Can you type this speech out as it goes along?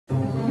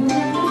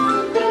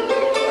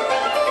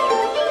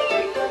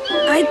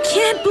I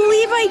can't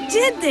believe I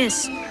did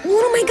this.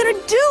 What am I gonna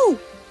do?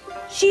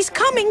 She's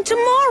coming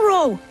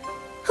tomorrow.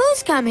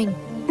 Who's coming?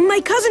 My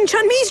cousin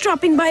Chun-Mi's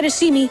dropping by to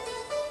see me.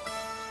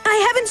 I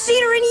haven't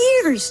seen her in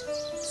years.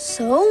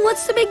 So,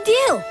 what's the big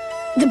deal?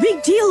 The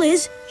big deal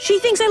is, she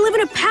thinks I live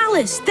in a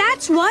palace,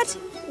 that's what.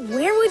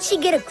 Where would she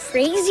get a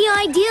crazy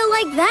idea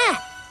like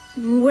that?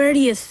 Where do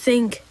you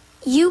think?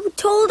 You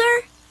told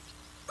her?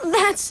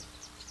 That's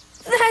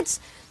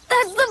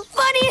the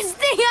funniest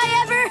thing I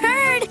ever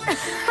heard!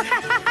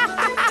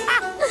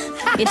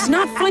 It's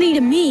not funny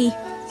to me.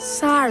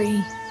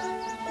 Sorry.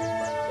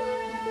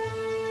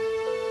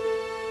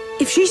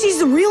 If she sees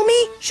the real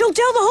me, she'll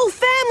tell the whole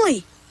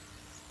family.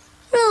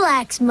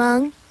 Relax,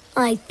 Mung.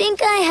 I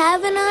think I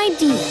have an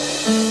idea.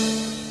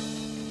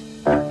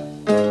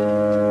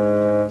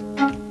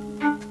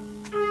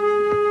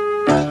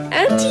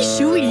 Auntie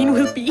Shuyin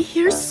will be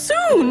here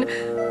soon.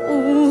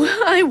 Oh,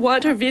 I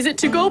want her visit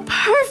to go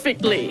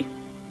perfectly.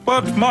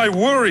 But my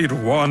worried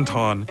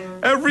wonton,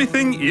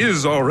 everything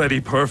is already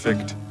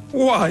perfect.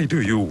 Why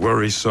do you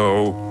worry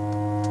so?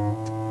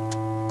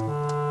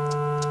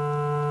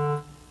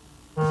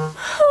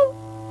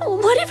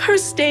 What if her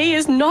stay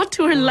is not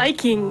to her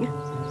liking?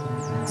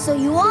 So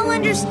you all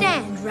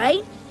understand,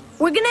 right?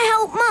 We're gonna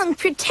help Mung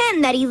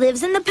pretend that he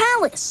lives in the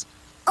palace.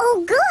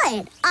 Oh,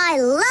 good. I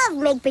love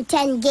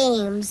make-pretend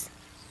games.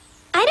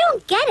 I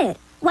don't get it.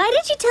 Why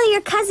did you tell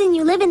your cousin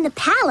you live in the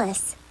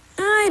palace?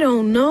 I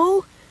don't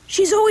know.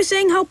 She's always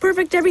saying how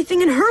perfect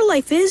everything in her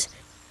life is.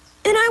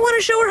 And I want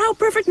to show her how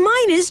perfect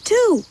mine is,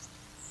 too.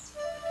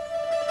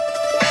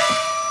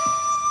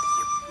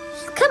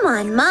 Come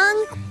on,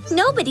 Mung.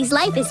 Nobody's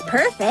life is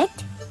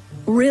perfect.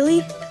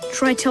 Really?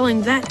 Try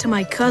telling that to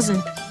my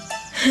cousin.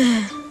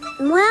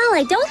 Well,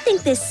 I don't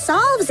think this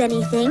solves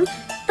anything,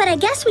 but I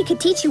guess we could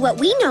teach you what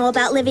we know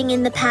about living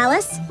in the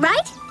palace,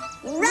 right?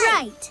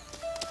 Right.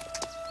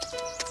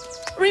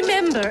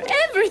 Remember,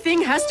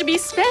 everything has to be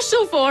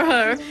special for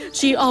her.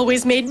 She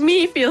always made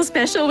me feel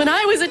special when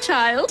I was a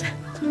child.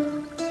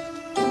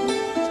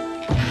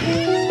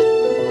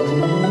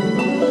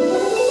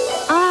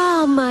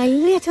 Ah, my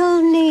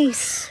little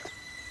niece.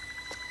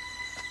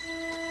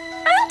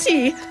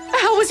 Auntie,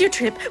 how was your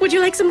trip? Would you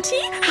like some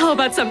tea? How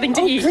about something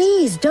to eat?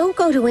 Please, don't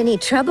go to any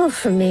trouble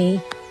for me.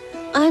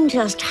 I'm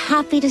just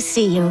happy to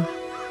see you.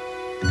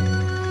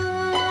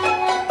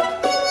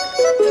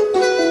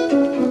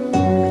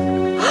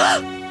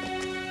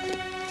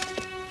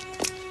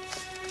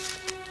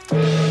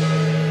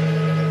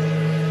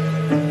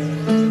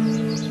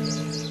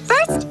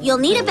 First, you'll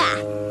need a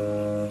bath.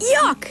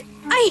 Yuck!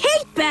 I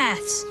hate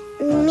baths!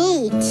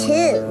 Me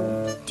too.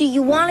 Do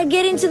you want to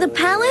get into the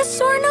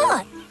palace or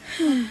not?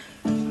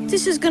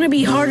 This is gonna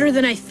be harder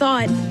than I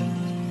thought.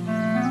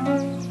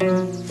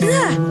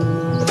 Ah!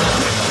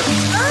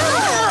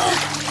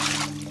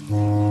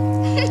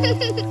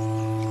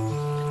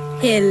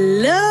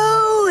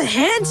 Hello,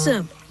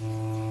 handsome.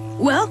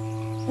 Well,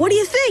 what do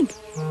you think?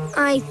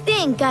 I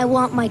think I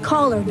want my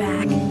collar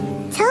back.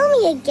 Tell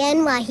me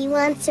again why he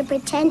wants to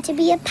pretend to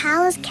be a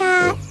palace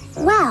cat.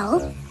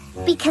 Well,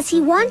 because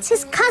he wants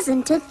his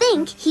cousin to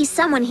think he's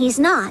someone he's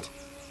not.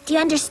 Do you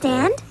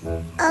understand?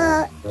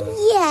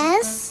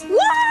 Yes.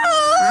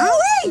 Whoa!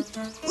 Wait!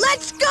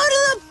 Let's go to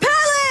the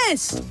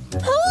palace!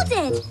 Hold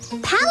it!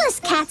 Palace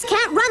cats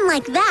can't run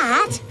like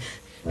that.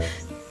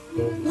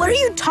 What are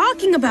you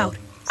talking about?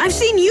 I've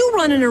seen you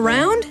running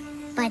around.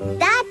 But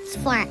that's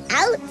for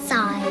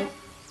outside.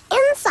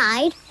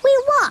 Inside,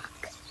 we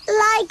walk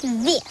like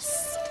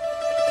this.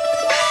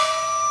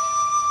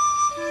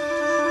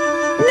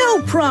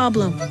 No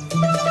problem.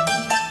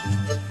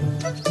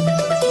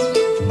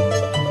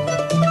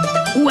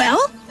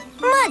 Well?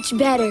 Much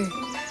better.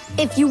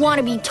 If you want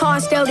to be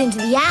tossed out into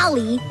the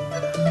alley.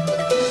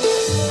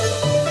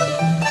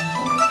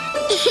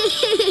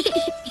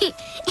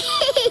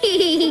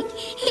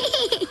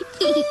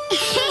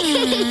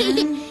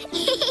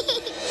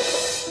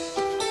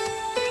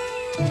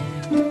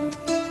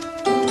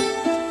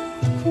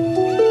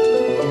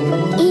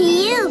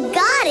 You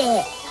got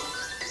it.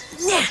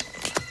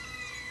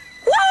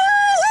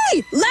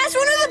 Whoa! Last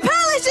one of the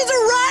palace is a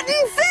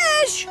rotten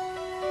fish!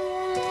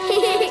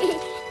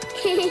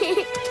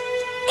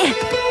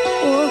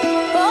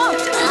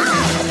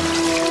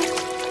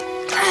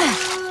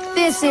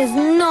 This is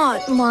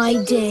not my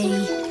day.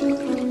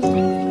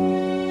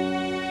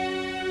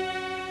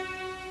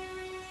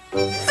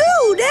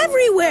 Food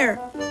everywhere!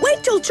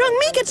 Wait till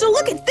Chung-Mi gets a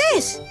look at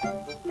this!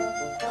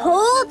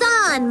 Hold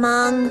on,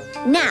 Mung.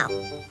 Now,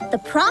 the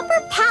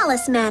proper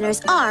palace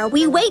manners are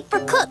we wait for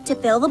Cook to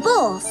fill the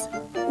bowls.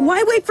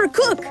 Why wait for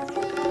Cook?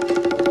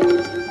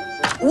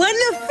 When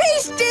the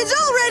feast is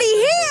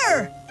already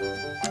here!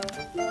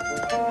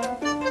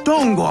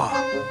 Dongwa,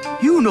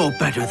 you know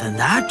better than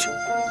that.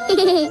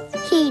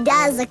 He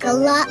does look a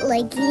lot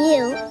like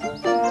you.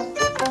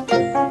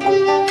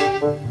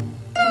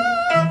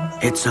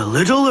 It's a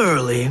little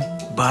early,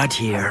 but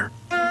here.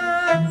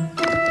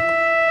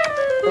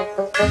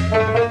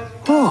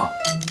 Oh,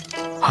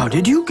 how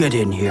did you get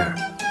in here?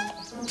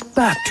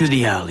 Back to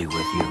the alley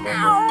with you.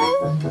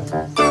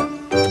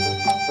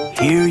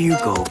 Here you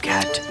go,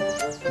 Cat.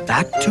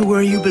 Back to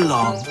where you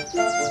belong.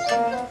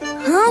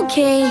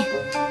 Okay.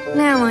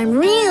 Now I'm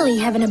really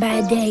having a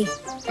bad day.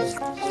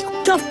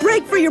 Tough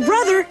break for your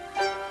brother.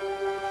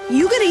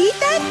 You gonna eat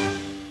that?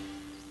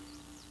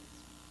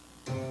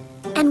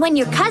 And when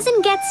your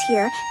cousin gets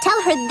here, tell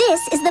her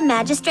this is the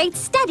magistrate's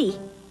study.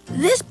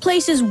 This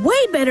place is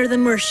way better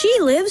than where she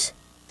lives.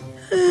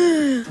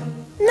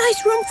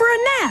 Nice room for a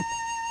nap.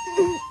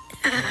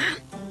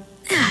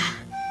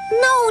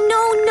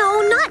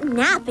 No, not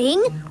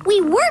napping.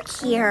 We work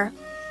here.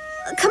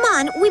 Come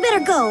on, we better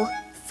go.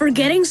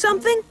 Forgetting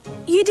something?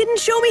 You didn't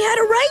show me how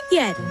to write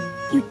yet.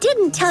 You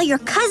didn't tell your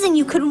cousin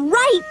you could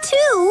write,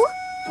 too.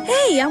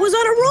 Hey, I was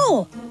on a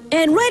roll.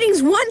 And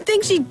writing's one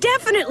thing she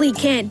definitely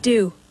can't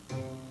do.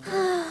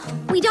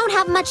 We don't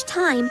have much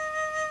time.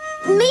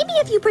 Maybe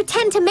if you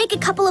pretend to make a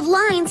couple of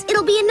lines,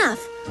 it'll be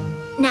enough.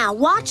 Now,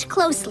 watch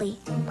closely.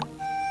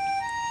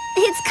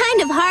 It's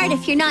kind of hard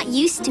if you're not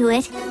used to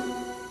it.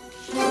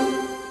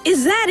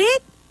 Is that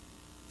it?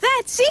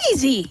 That's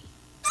easy.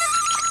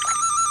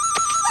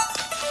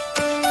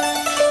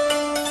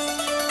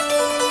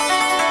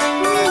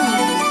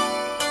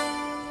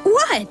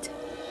 What?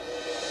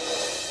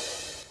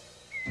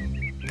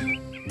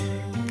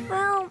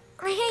 Well,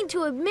 I hate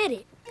to admit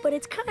it, but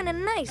it's kind of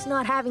nice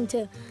not having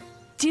to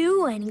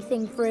do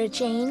anything for a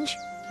change.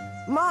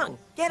 Mung,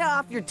 get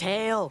off your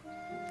tail.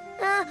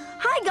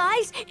 Hi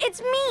guys,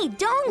 it's me,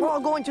 Dong. We're all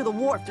going to the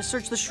wharf to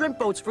search the shrimp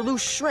boats for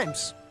loose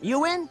shrimps.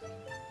 You in?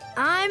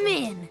 I'm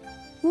in.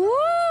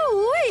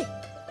 Woo-wee!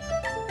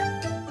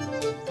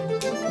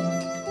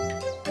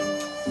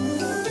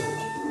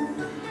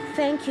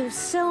 Thank you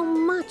so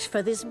much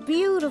for this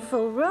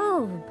beautiful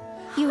robe.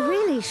 You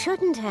really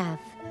shouldn't have.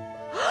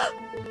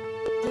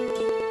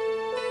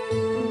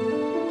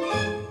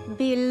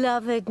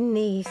 Beloved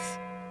niece,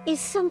 is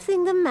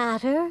something the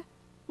matter?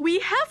 We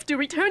have to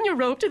return your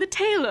robe to the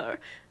tailor.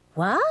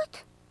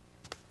 What?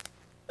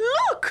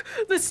 Look!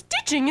 The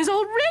stitching is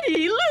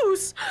already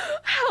loose!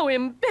 How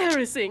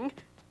embarrassing!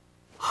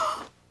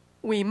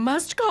 We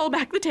must call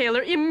back the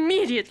tailor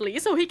immediately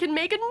so he can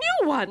make a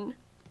new one.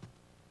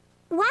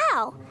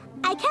 Wow,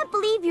 I can't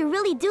believe you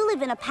really do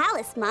live in a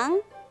palace,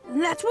 Mung.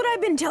 That's what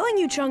I've been telling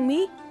you,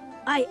 Chung-Mi.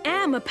 I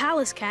am a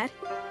palace cat.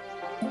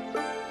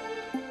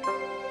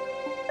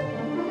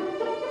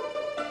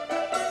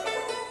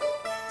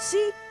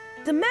 See,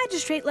 the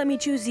magistrate let me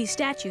choose these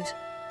statues.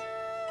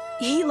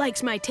 He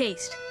likes my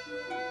taste.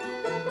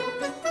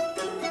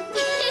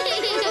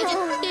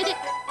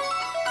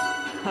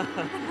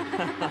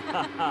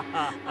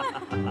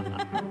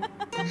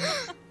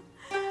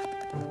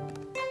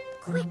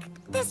 Quick,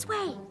 this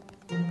way.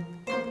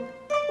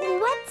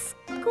 What's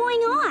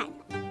going on?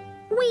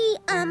 We,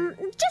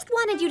 just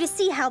wanted you to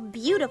see how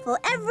beautiful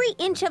every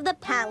inch of the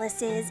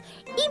palace is.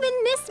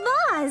 Even Miss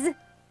Vaz.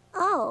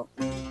 Oh.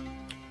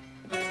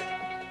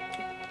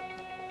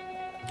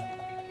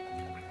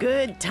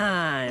 Good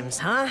times,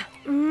 huh?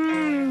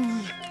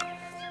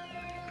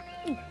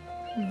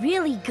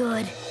 Really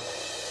good.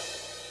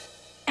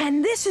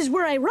 And this is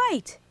where I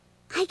write.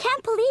 I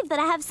can't believe that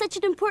I have such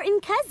an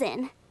important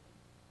cousin.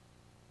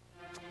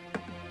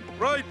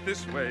 Right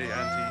this way,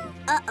 Auntie.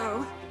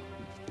 Uh-oh.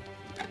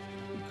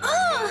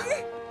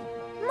 Oh!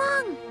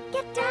 Mom,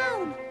 get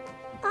down.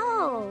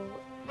 Oh,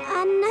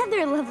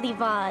 another lovely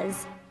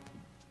vase.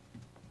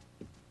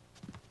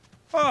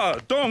 Ah,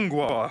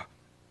 Dongwa.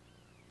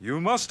 You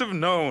must have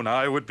known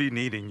I would be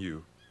needing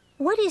you.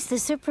 What is the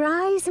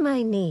surprise,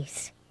 my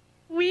niece?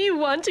 We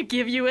want to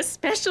give you a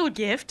special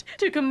gift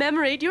to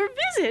commemorate your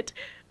visit.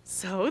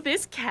 So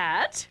this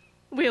cat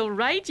will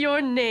write your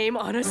name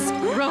on a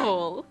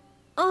scroll.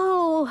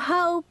 Oh,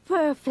 how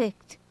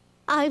perfect.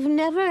 I've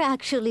never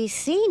actually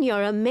seen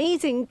your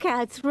amazing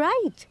cats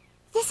write.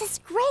 This is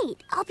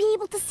great. I'll be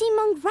able to see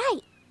Mung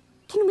write.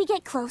 Can we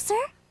get closer?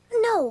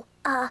 No,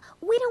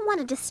 we don't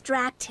want to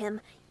distract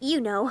him. You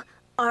know,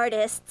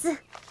 artists.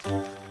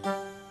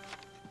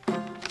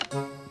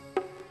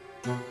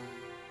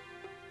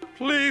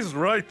 Please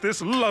write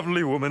this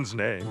lovely woman's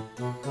name.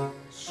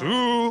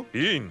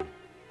 Su-in.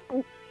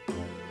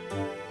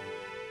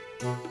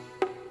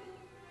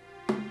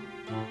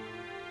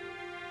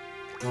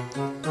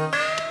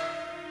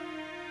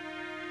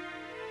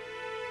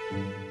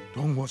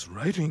 Dongwa's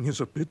writing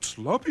is a bit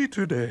sloppy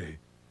today.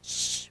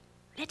 Shh!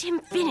 Let him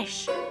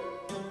finish.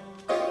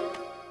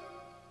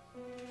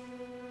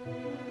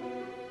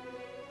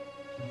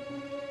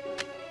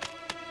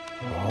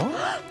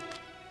 Huh?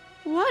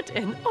 What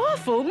an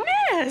awful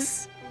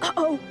mess!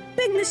 Uh-oh,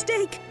 big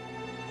mistake.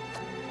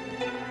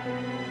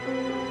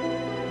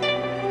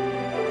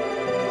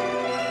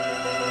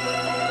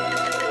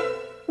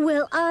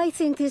 Well, I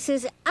think this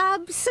is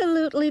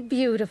absolutely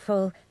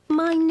beautiful.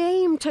 My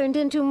name turned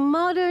into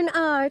modern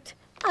art.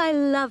 I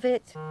love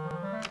it.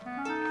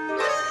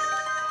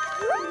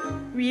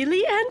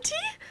 Really, Auntie?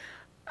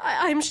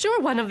 I'm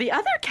sure one of the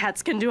other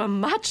cats can do a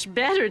much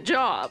better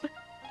job.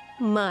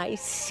 My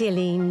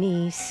silly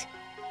niece.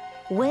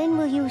 When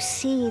will you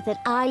see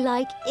that I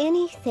like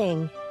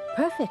anything,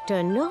 perfect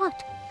or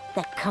not,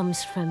 that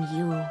comes from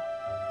you?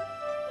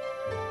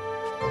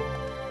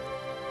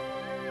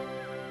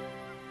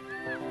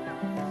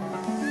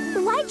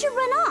 Why'd you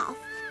run off?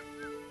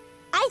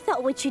 I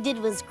thought what you did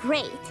was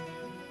great.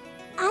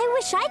 I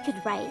wish I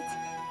could write.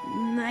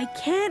 I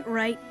can't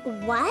write.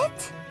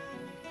 What?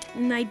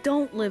 I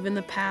don't live in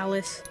the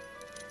palace.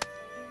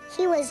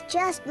 He was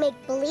just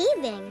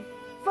make-believing.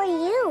 For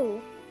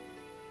you.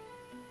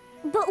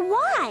 But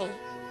why?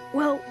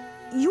 Well,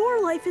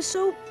 your life is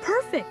so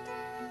perfect.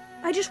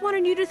 I just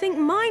wanted you to think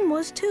mine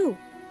was too.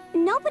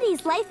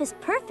 Nobody's life is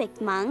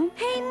perfect, Mung.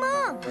 Hey,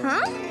 Mung!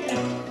 Huh?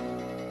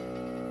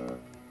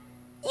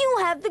 You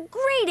have the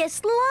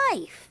greatest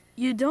life!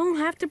 You don't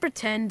have to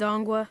pretend,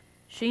 Dongwa.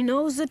 She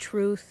knows the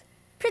truth.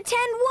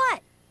 Pretend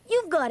what?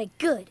 You've got it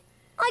good.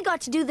 I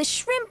got to do the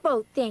shrimp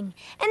boat thing,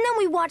 and then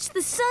we watched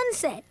the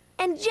sunset,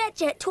 and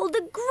Jet told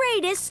the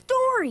greatest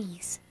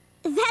stories.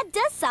 That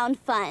does sound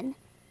fun.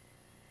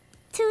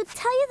 To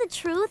tell you the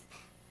truth,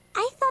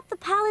 I thought the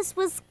palace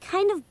was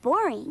kind of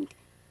boring.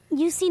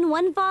 You've seen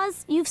one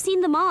vase, you've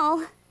seen them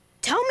all.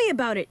 Tell me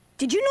about it.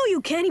 Did you know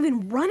you can't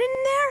even run in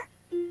there?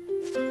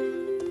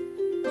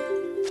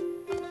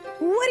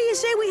 What do you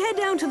say we head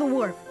down to the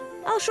wharf?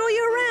 I'll show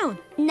you around.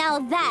 Now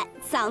that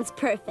sounds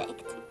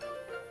perfect.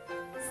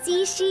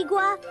 See,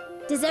 Shigwa?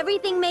 Does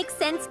everything make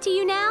sense to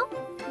you now?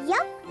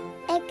 Yup,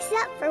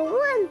 except for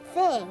one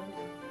thing.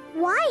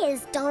 Why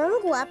is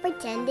Dongwa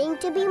pretending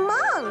to be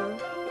Mung?